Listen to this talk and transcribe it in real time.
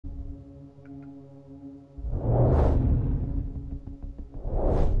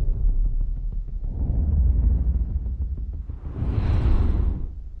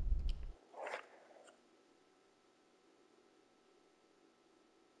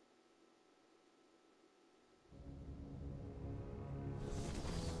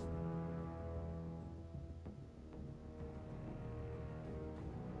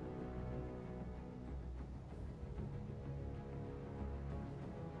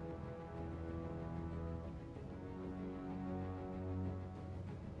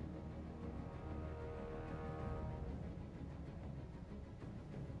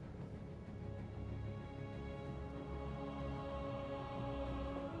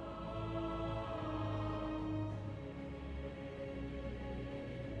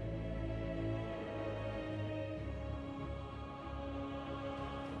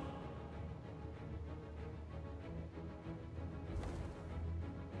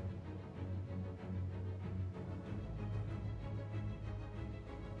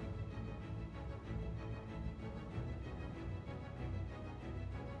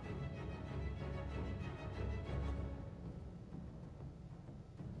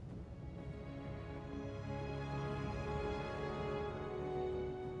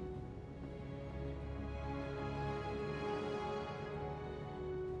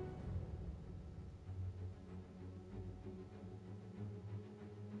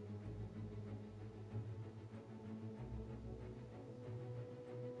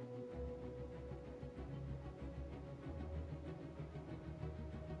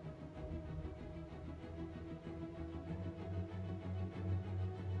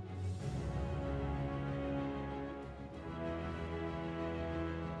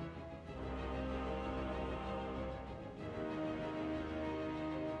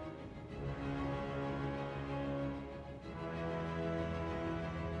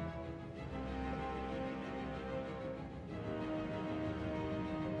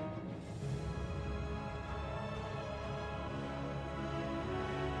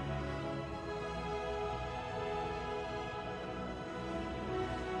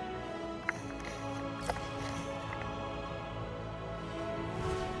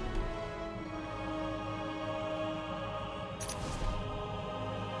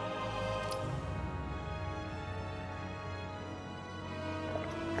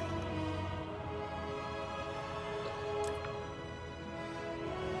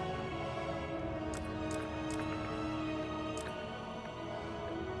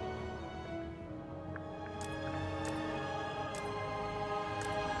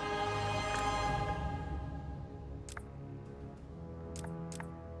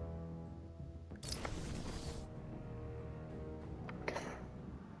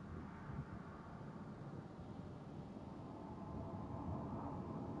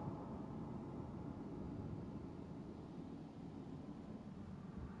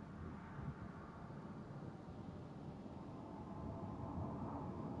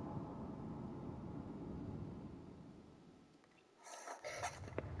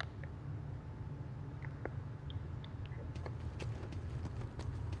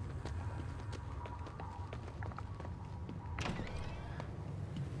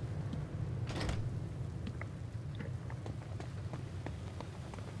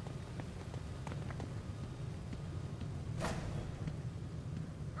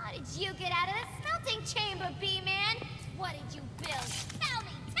did you get out of the smelting chamber, B-Man? What did you build? Tell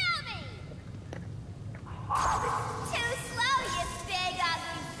me, tell me! Too slow, you big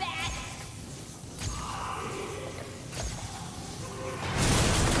ugly bat!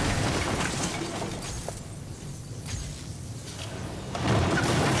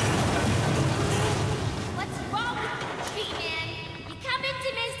 What's wrong with you, B-Man? You come into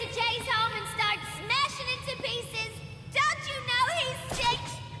Mr. J's home and start smashing into pieces? Don't you know he's sick?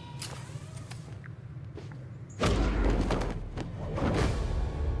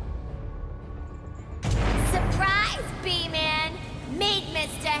 Surprise, B-Man! Meet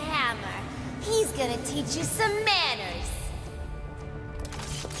Mr. Hammer. He's gonna teach you some manners.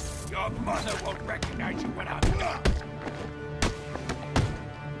 Your mother won't recognize you when I'm done.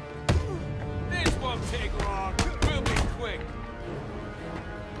 This won't take long. We'll be quick.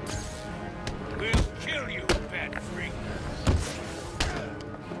 We'll kill you, fat freak.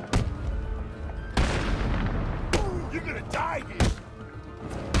 You're gonna die here.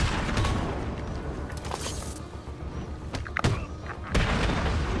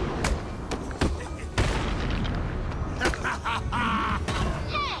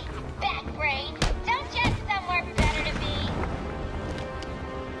 Hey, bat brain! Don't you have somewhere better to be?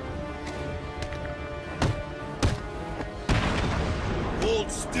 Hold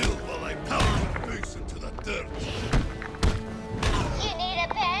still while I pound your face into the dirt. You need a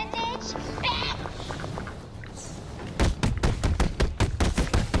bandage? Bat!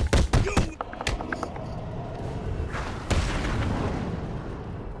 You!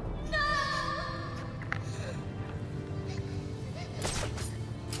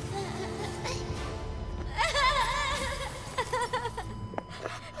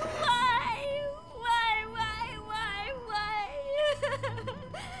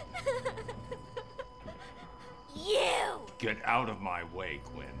 You! Get out of my way,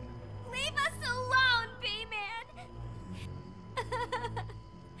 Quinn. Leave us alone, B-Man!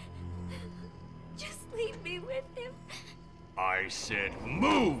 Just leave me with him. I said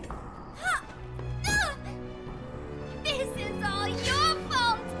move! This is all your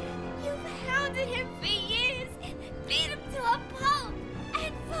fault! You've hounded him for years, beat him to a pulp,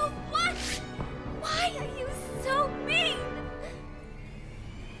 and for what? Why are you so mean?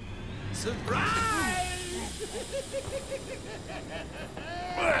 Surprise!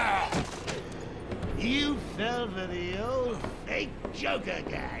 You fell for the old fake Joker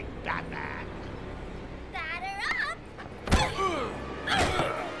gag, Batman. Batter up!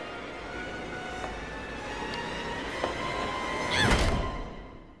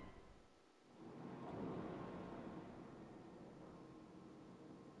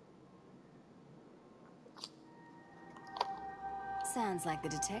 Sounds like the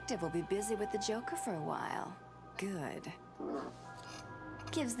detective will be busy with the Joker for a while. Good.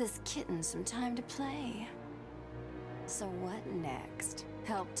 Gives this kitten some time to play. So what next?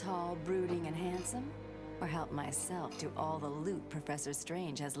 Help tall, brooding, and handsome? Or help myself do all the loot Professor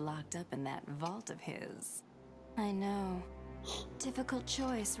Strange has locked up in that vault of his? I know. Difficult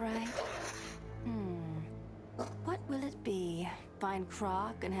choice, right? What will it be? Find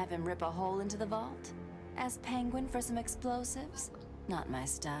Croc and have him rip a hole into the vault? Ask Penguin for some explosives? Not my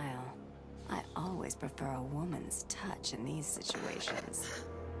style. I always prefer a woman's touch in these situations.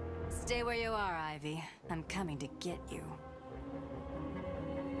 Stay where you are, Ivy. I'm coming to get you.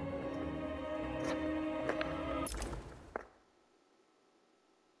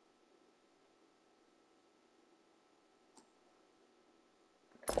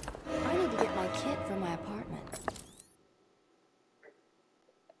 I need to get my kit from my apartment.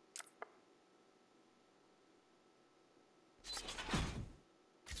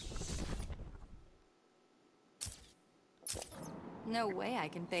 No way I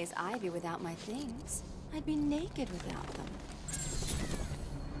can face Ivy without my things. I'd be naked without them.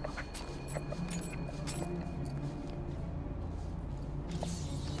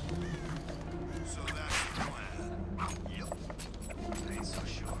 So that's the plan. Yep. Ain't so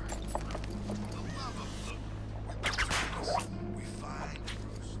sure. The love of loot. We find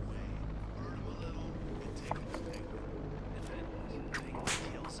Bruce Wayne, hurt him a little, and take him to Penguin. And then Penguin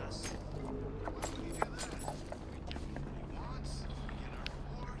kills us. Why would he do that? We give him what he wants, we get our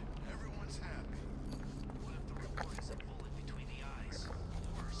reward, everyone's happy. What if the reward is a bullet between the eyes?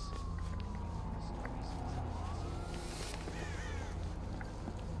 Worse.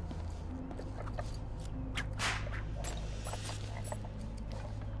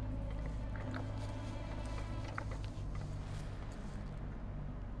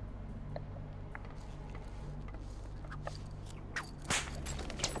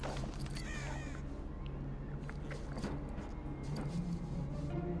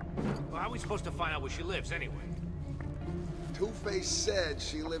 are we supposed to find out where she lives, anyway? Two-Face said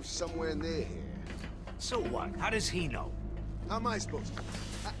she lives somewhere near here. So what? How does he know? How am I supposed to?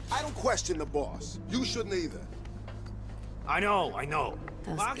 I don't question the boss. You shouldn't either. I know, I know.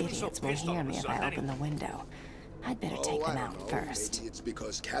 Those Why are you so idiots will pissed all hear of a me if sudden, I open anyway? the window. I'd better Oh, take them I out don't know. first. Maybe it's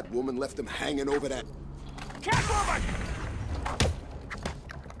because Catwoman left them hanging over that... Catwoman!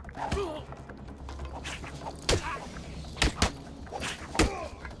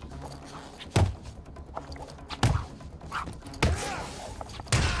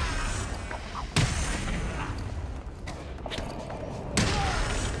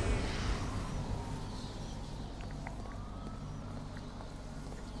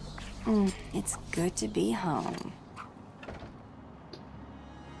 It's good to be home.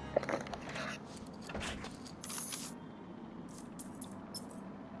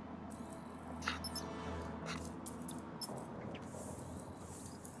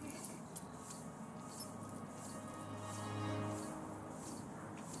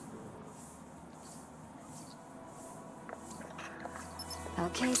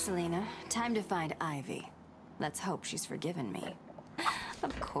 Okay, Selena, time to find Ivy. Let's hope she's forgiven me.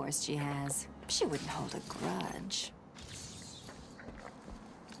 Of course she has. She wouldn't hold a grudge.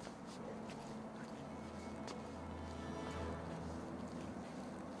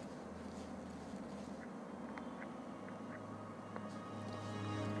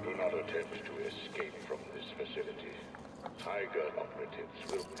 Do not attempt to escape from this facility. Tiger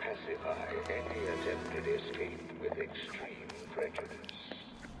operatives will pacify any attempted escape with extreme prejudice.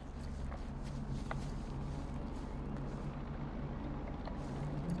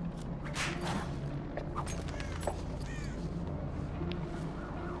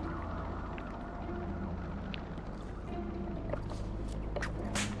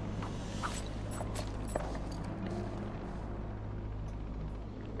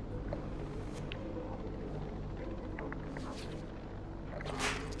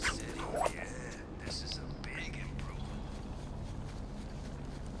 Yeah, this is a big improvement.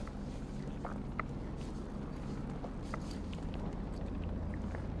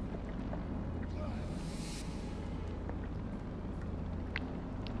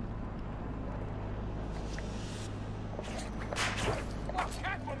 What's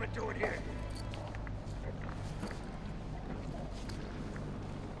Catwoman doing here?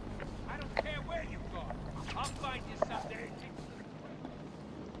 I don't care where you go. I'll find you someday.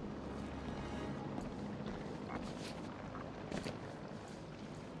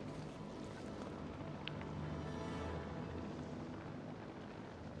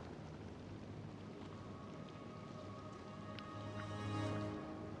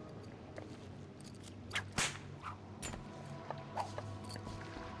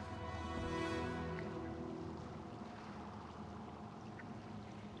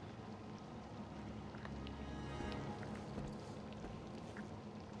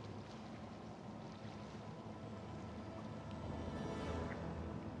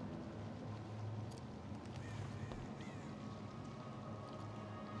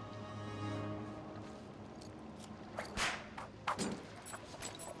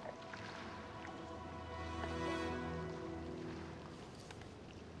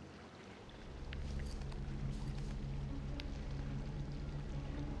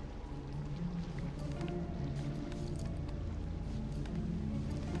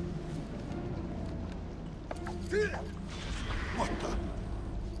 What the?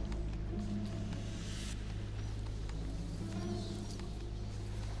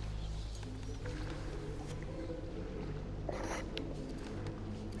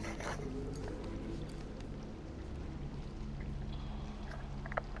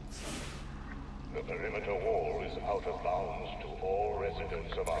 The perimeter wall is out of bounds to all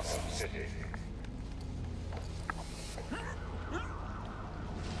residents of Arkham City.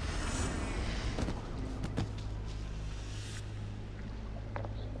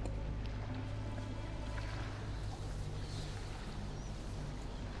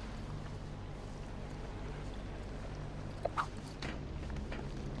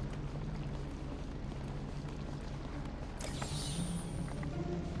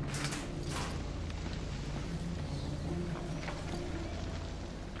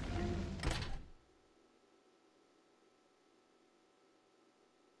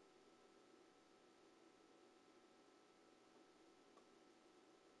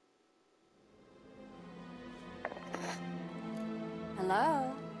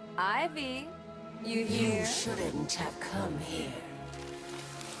 Hello? Ivy? You here? You shouldn't have come here.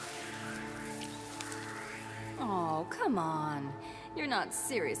 Oh, come on. You're not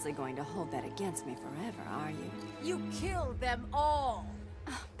seriously going to hold that against me forever, are you? You killed them all.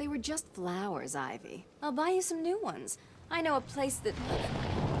 They were just flowers, Ivy. I'll buy you some new ones. I know a place that...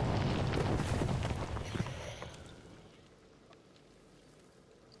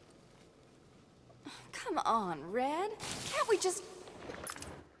 Come on, Red. Can't we just...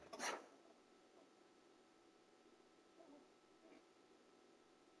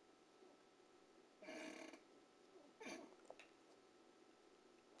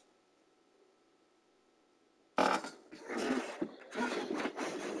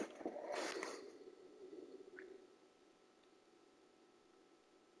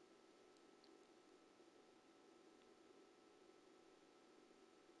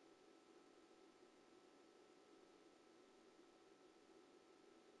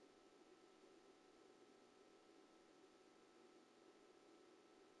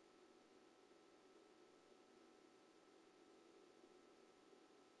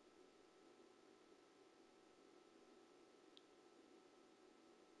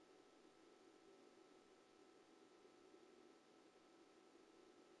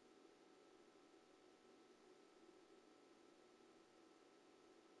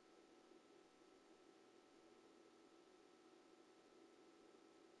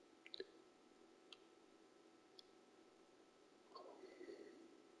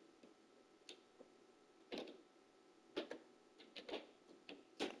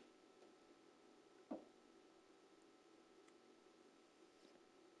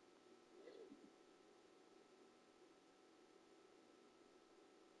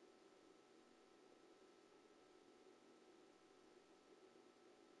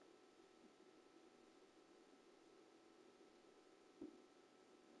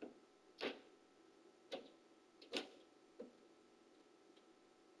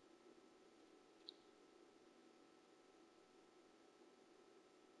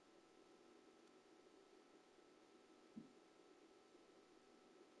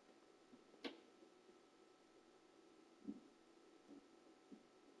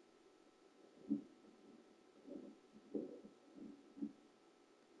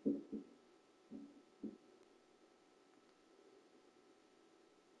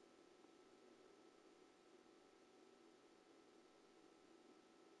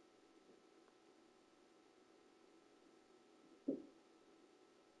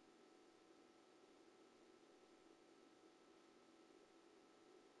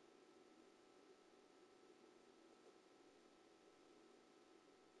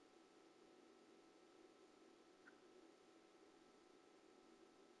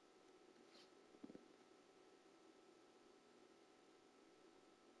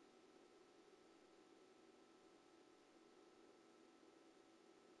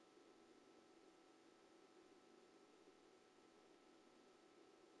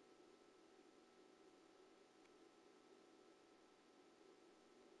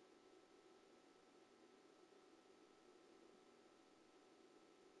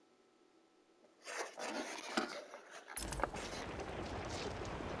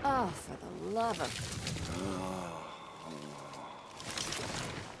 Oh, for the love of...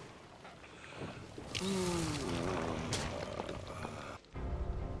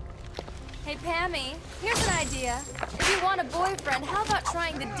 Hey, Pammy, here's an idea. If you want a boyfriend, how about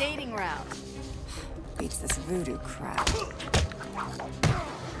trying the dating route? Beats this voodoo crap.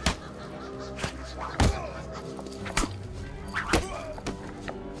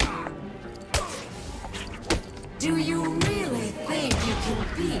 Do you really think you can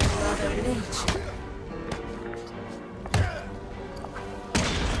beat Mother Nature?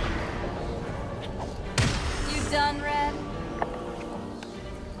 You done, Red?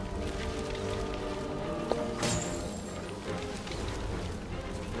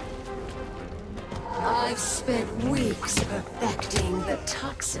 I've spent weeks perfecting the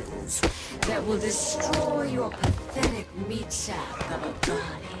toxins that will destroy your pathetic meat sack of a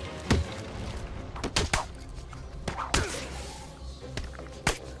body.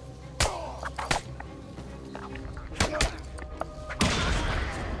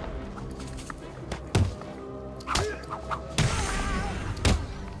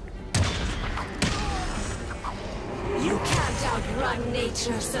 You can't outrun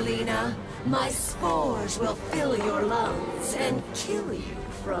nature, Selena. My spores will fill your lungs and kill you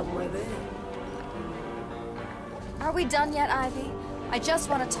from within. Are we done yet, Ivy? I just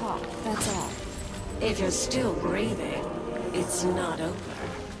want to talk, that's all. If you're still breathing, it's not over.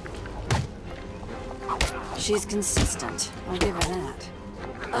 She's consistent, I'll give her that.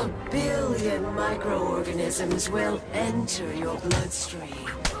 1 billion microorganisms will enter your bloodstream.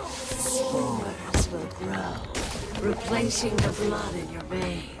 Spores will grow, replacing the blood in your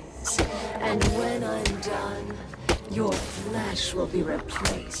veins. And when I'm done, Your flesh will be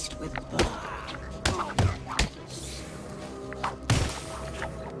replaced with bark.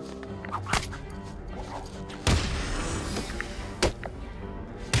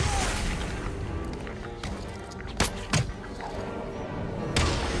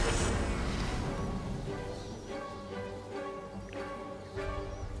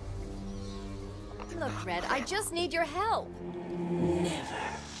 Look, Red, I just need your help. Never.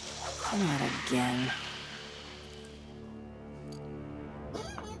 Not again.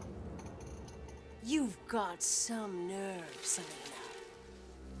 You've got some nerve, Selena.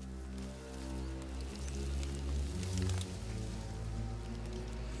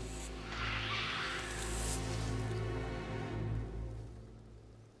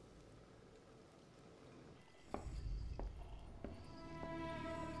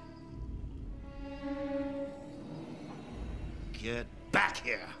 Get back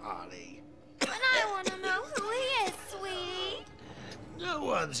here, Harley. But I want to know who he is, sweetie. No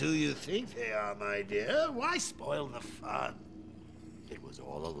one's who you think they are, my dear. Why spoil the fun? It was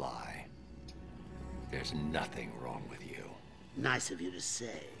all a lie. There's nothing wrong with you. Nice of you to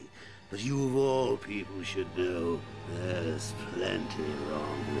say, but you of all people should know there's plenty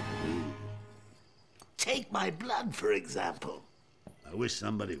wrong with me. Take my blood, for example. I wish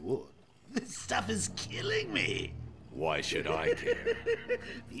somebody would. This stuff is killing me. Why should I care?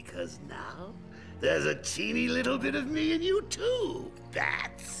 Because now, there's a teeny little bit of me in you too.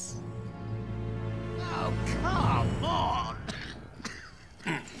 That's... Oh, come on!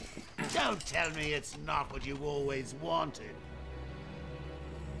 Don't tell me it's not what you always wanted.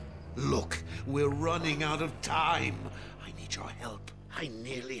 Look, we're running out of time. I need your help. I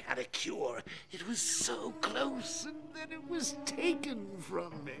nearly had a cure. It was so close, and then it was taken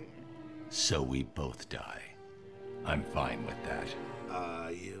from me. So we both die. I'm fine with that.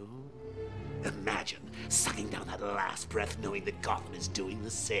 Are you? Imagine sucking down that last breath knowing that Gotham is doing the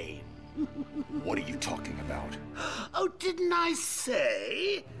same. What are you talking about? Oh, didn't I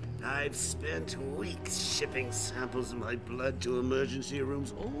say? I've spent weeks shipping samples of my blood to emergency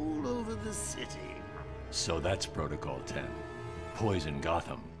rooms all over the city. So that's Protocol 10. Poison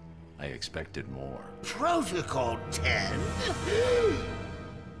Gotham. I expected more. Protocol 10?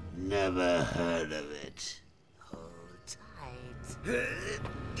 Never heard of it. Hold tight.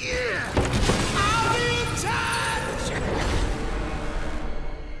 I'll be in touch!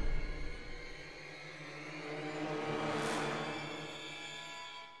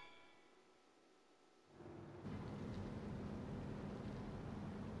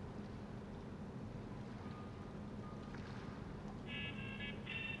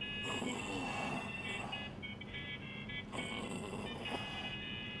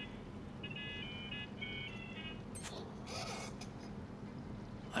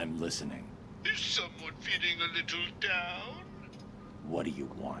 I'm listening. Is someone feeling a little down? What do you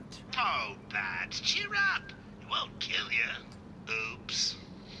want? Oh, Bat, cheer up. It won't kill you. Oops.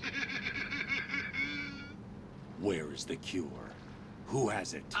 Where is the cure? Who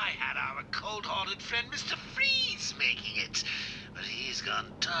has it? I had our cold-hearted friend Mr. Freeze making it, but he's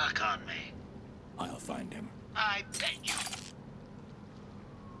gone dark on me. I'll find him. I bet you.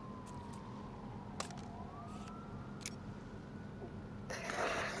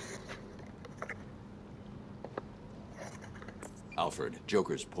 Alfred,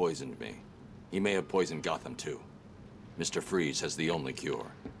 Joker's poisoned me. He may have poisoned Gotham, too. Mr. Freeze has the only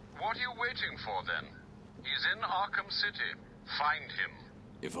cure. What are you waiting for, then? He's in Arkham City. Find him.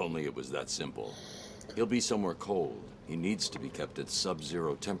 If only it was that simple. He'll be somewhere cold. He needs to be kept at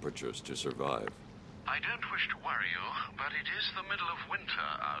sub-zero temperatures to survive. I don't wish to worry you, but it is the middle of winter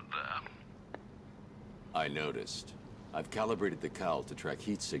out there. I noticed. I've calibrated the cowl to track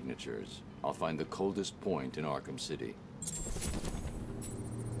heat signatures. I'll find the coldest point in Arkham City.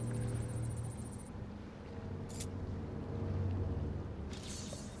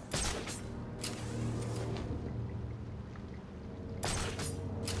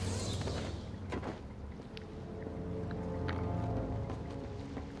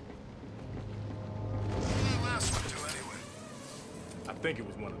 I think it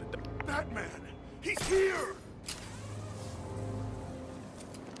was one of the... Batman! He's here!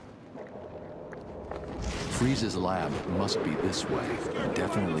 Freeze's lab must be this way.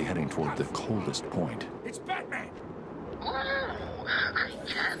 Definitely heading toward the coldest point. It's Batman! Oh, I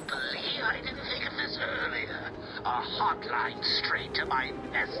can't believe I didn't think of this earlier. A hotline straight to my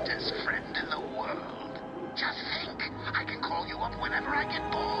bestest friend in the world. Just think, I can call you up whenever I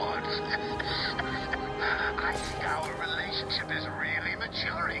get bored. I think our relationship is really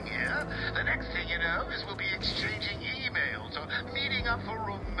maturing here. The next thing you know is we'll be exchanging emails or meeting up for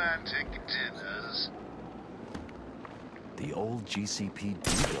romantic dinners. The old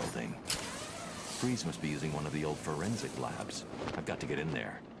GCPD building. Freeze must be using one of the old forensic labs. I've got to get in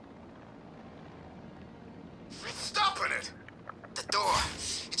there. Stopping it! The door,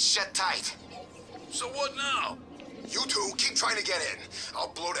 it's shut tight. So what now? You two keep trying to get in.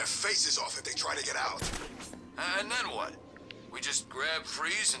 I'll blow their faces off if they try to get out. And then what? We just grab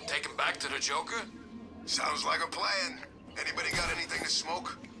Freeze and take him back to the Joker? Sounds like a plan. Anybody got anything to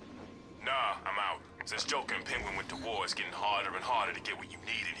smoke? Nah, I'm out. Since Joker and Penguin went to war, it's getting harder and harder to get what you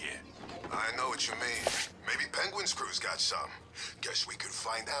need in here. I know what you mean. Maybe Penguin's crew's got some. Guess we could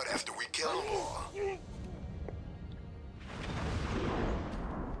find out after we kill them all.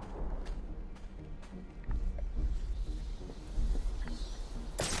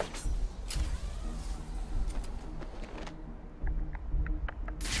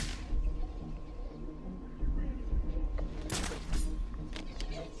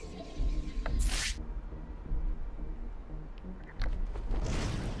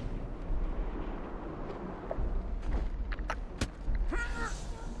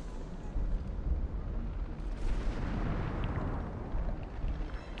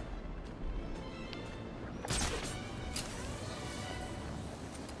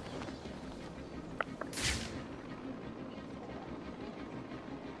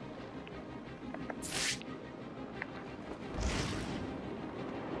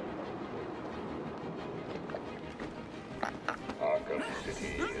 Arkham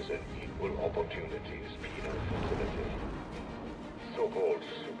City is an equal opportunities penal facility. So-called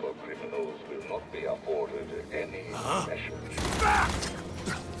super criminals will not be afforded any special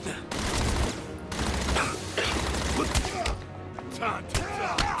Time to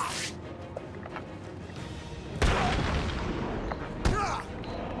die!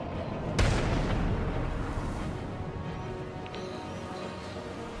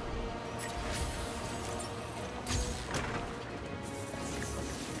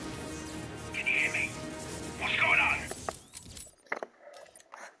 Can you hear me? What's going on?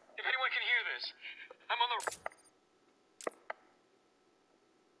 If anyone can hear this, I'm on the...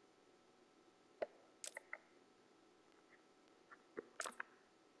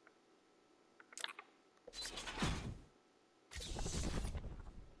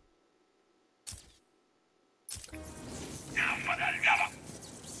 Now for the love of...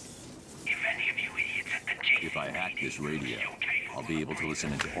 If any of you idiots at the G... If I hack this radio, I'll be able to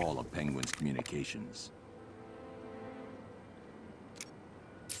listen into all of Penguin's communications.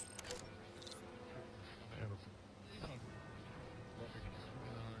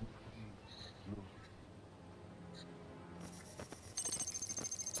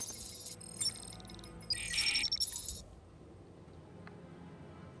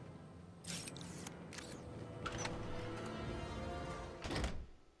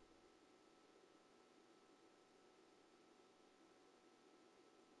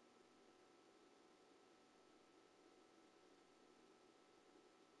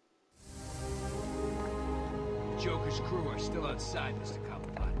 Joker's crew are still outside, Mr.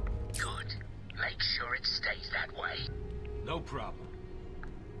 Cobblepot. Good. Make sure it stays that way. No problem.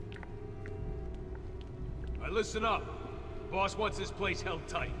 All right, listen up. The boss wants this place held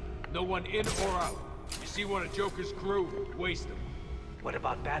tight. No one in or out. You see one of Joker's crew, waste them. What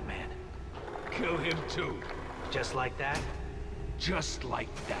about Batman? Kill him too. Just like that? Just like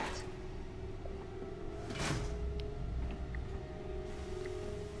that.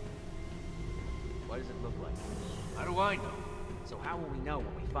 What does it look like? How do I know? So how will we know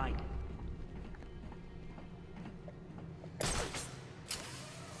when we find it?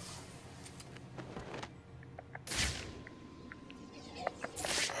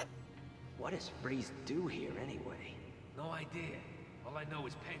 What does Freeze do here anyway? No idea. All I know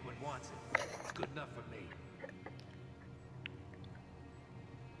is Penguin wants it. It's good enough for me.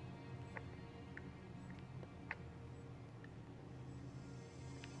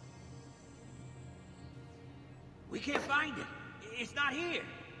 We can't find it. It's not here.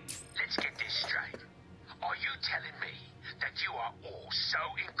 Let's get this straight. Are you telling me that you are all so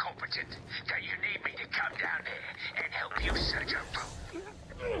incompetent that you need me to come down there and help you search a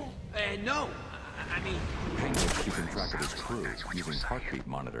room? No. I mean... Penguin's keeping track of his crew using heartbeat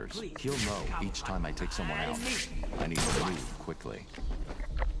monitors. He'll know each time I take someone out. I need to move quickly.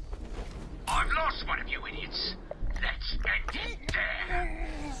 I've lost one of you idiots. Let's end it there.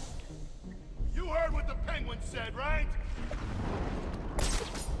 You heard what the Penguin said, right?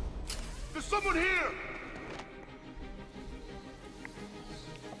 There's someone here!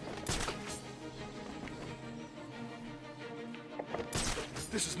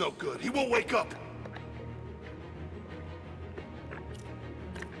 This is no good. He won't wake up.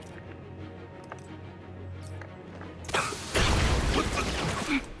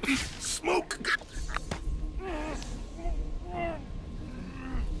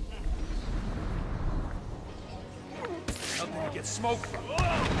 smoke?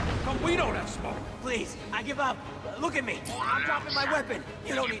 Come, we don't have smoke. Please, I give up. Look at me. I'm dropping my weapon.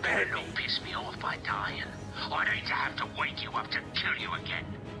 You don't need to hurt me. Don't piss me off by dying. I'd hate to have to wake you up to kill you again.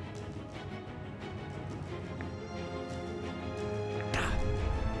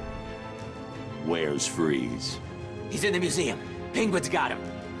 Where's Freeze? He's in the museum. Penguin's got him.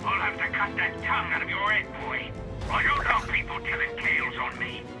 I'll have to cut that tongue out of your head, boy. I don't know people telling tales on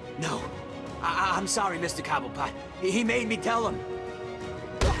me. No. I'm sorry, Mr. Cobblepot. He made me tell him.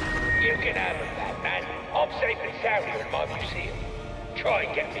 You can have him, Batman. I'm safe and sound here in my museum. Try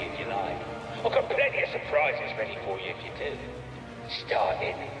and get me if you like. I've got plenty of surprises ready for you if you do.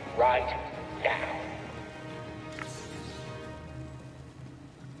 Starting right now.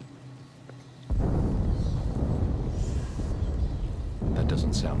 That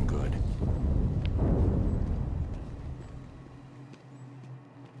doesn't sound good.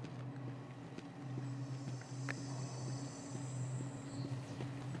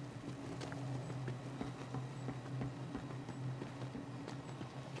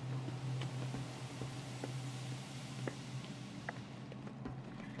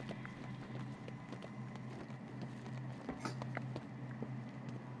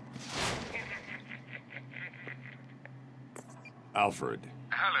 Alfred.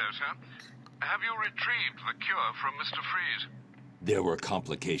 Hello, sir. Have you retrieved the cure from Mr. Freeze? There were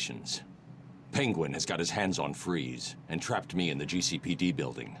complications. Penguin has got his hands on Freeze and trapped me in the GCPD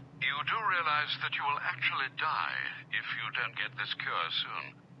building. You do realize that you will actually die if you don't get this cure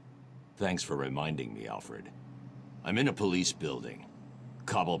soon. Thanks for reminding me, Alfred. I'm in a police building.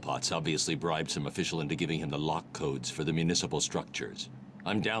 Cobblepot's obviously bribed some official into giving him the lock codes for the municipal structures.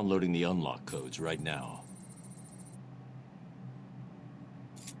 I'm downloading the unlock codes right now.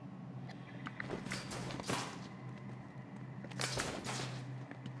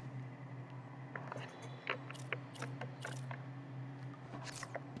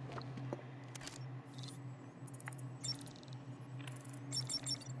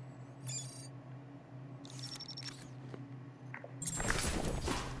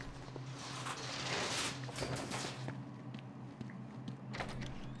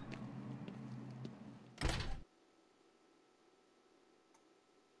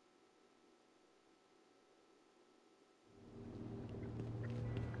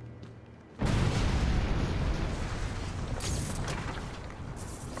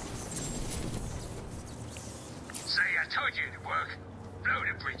 I told you it'd work. Blow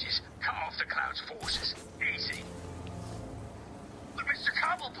the bridges, cut off the Cloud's forces. Easy. But Mr.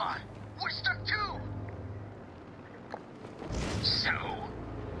 Cobblepot, we're stuck too. So,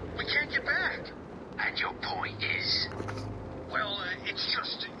 we can't get back. And your point is? Well, it's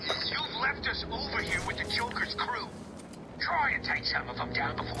just, you've left us over here with the Joker's crew. Try and take some of them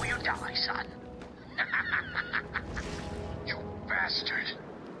down before you die, son. You bastard.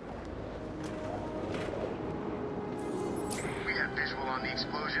 We have visual on the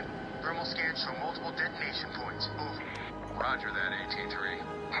explosion. Thermal scans show multiple detonation points. Over. Roger that, AT-3.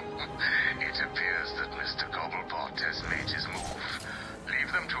 It appears that Mr. Cobblepot has made his move.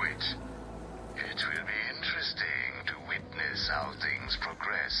 Leave them to it. It will be interesting to witness how things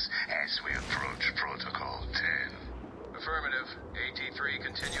progress as we approach Protocol 10. Affirmative. AT-3,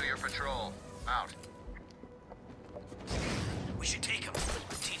 continue your patrol. Out. We should take him.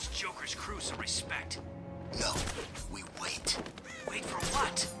 Teach Joker's crew some respect. No, we wait. Wait for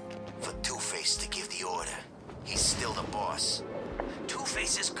what? For Two-Face to give the order. He's still the boss.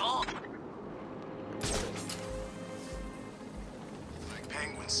 Two-Face is gone.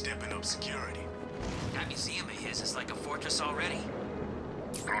 Penguin's stepping up security. That museum of his is like a fortress already.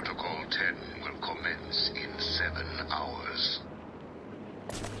 Protocol 10 will commence in 7 hours.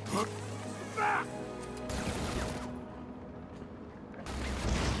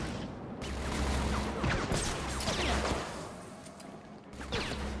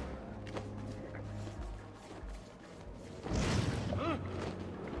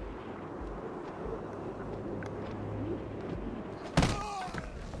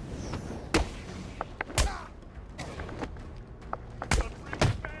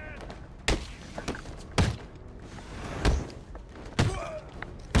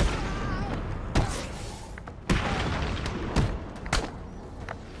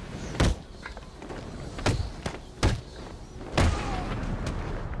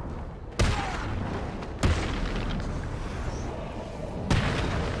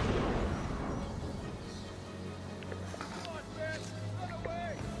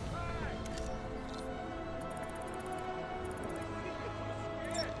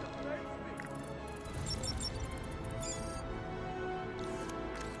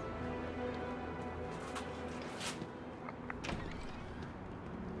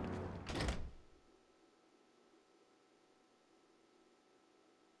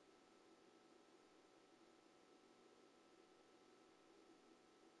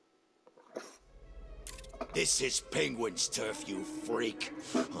 This is Penguin's turf, you freak.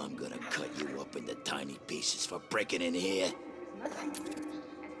 I'm gonna cut you up into tiny pieces for breaking in here. Must be searched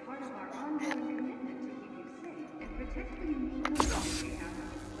as part of our ongoing commitment to keep you safe and protect the unique wildlife we have on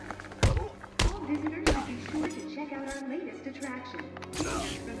display. All visitors should be sure to check out our latest attraction,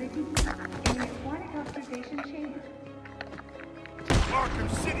 Views from the Deep, in the Aquatic Observation Chamber. Arkham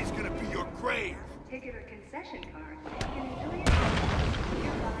City's gonna be your grave! Ticket or concession card can enjoy a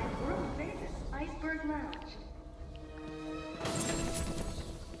nearby world-famous Iceberg Lounge.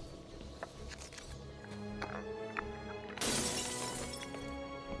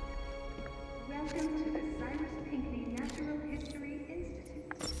 Welcome to the Cyrus Pinckney Natural History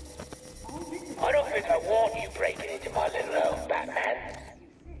Institute. All visitors I don't think I want you breaking into my little home, Batman.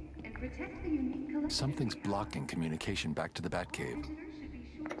 and protect the unique collection. Something's blocking communication back to the Batcave.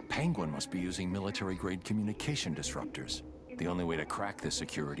 Penguin must be using military-grade communication disruptors. The only way to crack this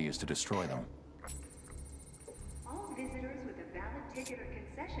security is to destroy them. All visitors with a valid ticket or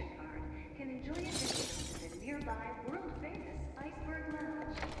concession card can enjoy a visit to the nearby world-famous Iceberg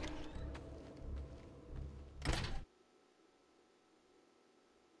Lounge.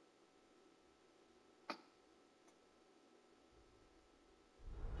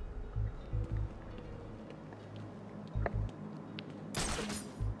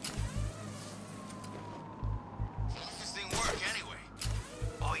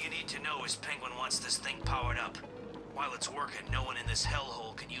 Penguin wants this thing powered up. While it's working, no one in this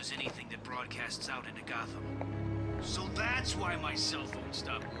hellhole can use anything that broadcasts out into Gotham. So that's why my cell phone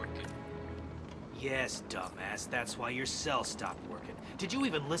stopped working. Yes, dumbass, that's why your cell stopped working. Did you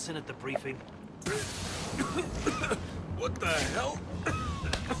even listen at the briefing? What the hell?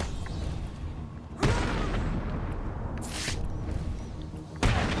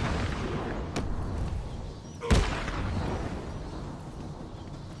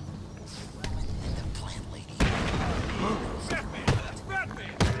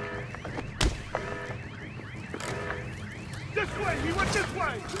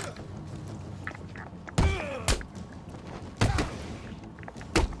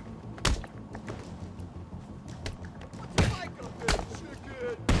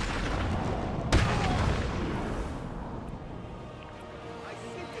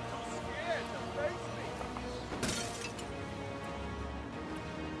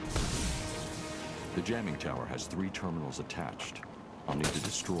 The jamming tower has 3 terminals attached. I'll need to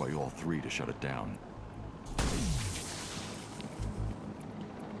destroy all 3 to shut it down.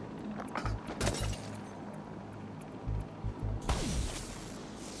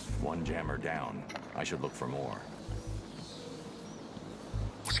 One jammer down. I should look for more.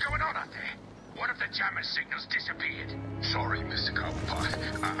 What's going on out there? One of the jammer signals disappeared. Sorry, Mr.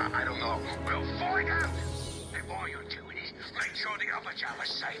 Cobblepot. I don't know. We'll find out. And while you're doing it, make sure the other jammer's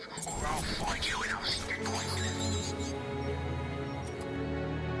safe, or I'll find you and I'll stick with you.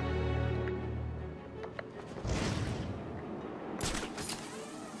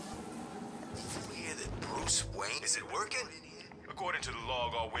 We hear that Bruce Wayne? Is it working? According to the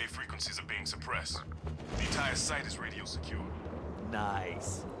log, all wave frequencies are being suppressed. The entire site is radio secure.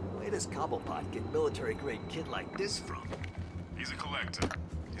 Nice. Where does Cobblepot get military-grade kit like this from? He's a collector.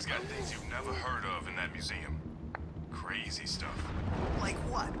 He's got things you've never heard of in that museum. Crazy stuff. Like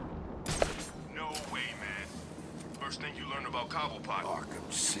what? No way, man. First thing you learn about Cobblepot.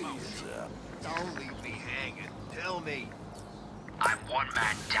 Arkham City is up. Don't leave me hanging. Tell me. I'm one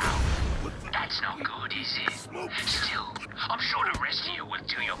man down. That's not good, is it? Still, I'm sure the rest of you will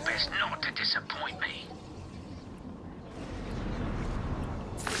do your best not to disappoint me.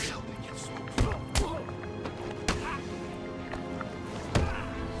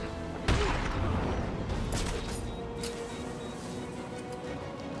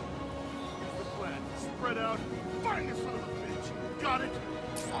 Spread out. Find this son of a bitch. Got it?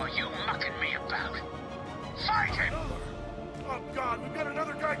 Are you mucking me about? Fight him! Oh, God, we've got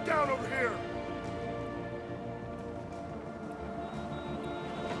another guy down over here.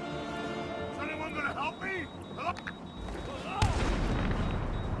 Is anyone gonna help me? Hello?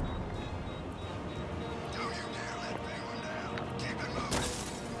 Don't you dare let anyone down. Keep it moving.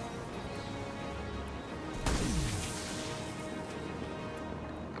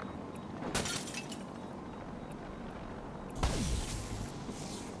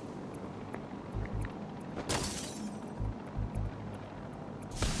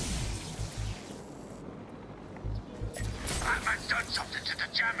 Batman's done something to the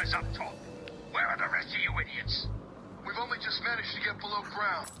jammers up top. Where are the rest of you idiots? We've only just managed to get below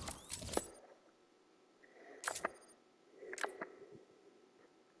ground.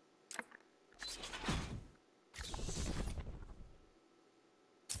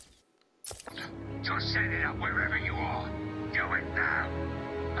 You're set it up wherever you are. Do it now.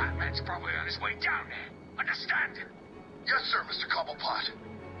 Batman's probably on his way down there. Understand? Yes, sir, Mr. Cobblepot.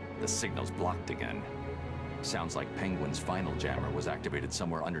 The signal's blocked again. Sounds like Penguin's final jammer was activated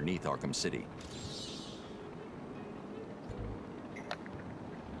somewhere underneath Arkham City.